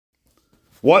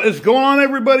What is going on,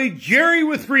 everybody? Jerry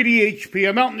with 3DHP.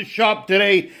 I'm out in the shop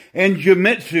today, and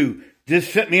Genmitsu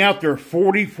just sent me out their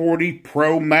 4040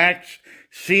 Pro Max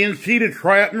CNC to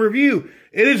try out and review.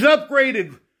 It is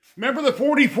upgraded. Remember the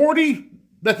 4040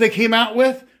 that they came out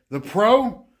with? The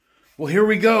Pro? Well, here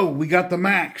we go. We got the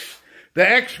Max. The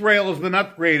X-Rail has been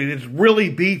upgraded. It's really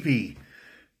beefy.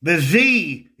 The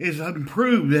Z is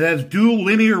improved. It has dual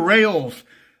linear rails,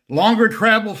 longer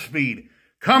travel speed,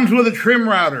 comes with a trim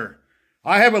router.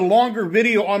 I have a longer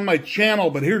video on my channel,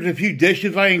 but here's a few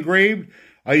dishes I engraved.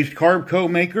 I used Carbco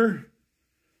Maker.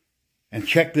 And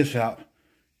check this out.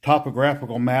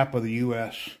 Topographical map of the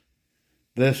U.S.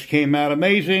 This came out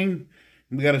amazing.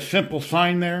 We got a simple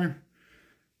sign there.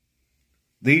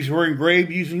 These were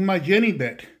engraved using my Jenny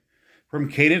bit from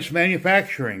Cadence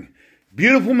Manufacturing.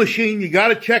 Beautiful machine. You got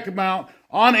to check them out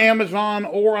on Amazon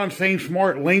or on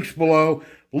SameSmart. Links below.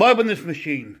 Loving this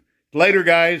machine. Later,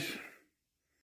 guys.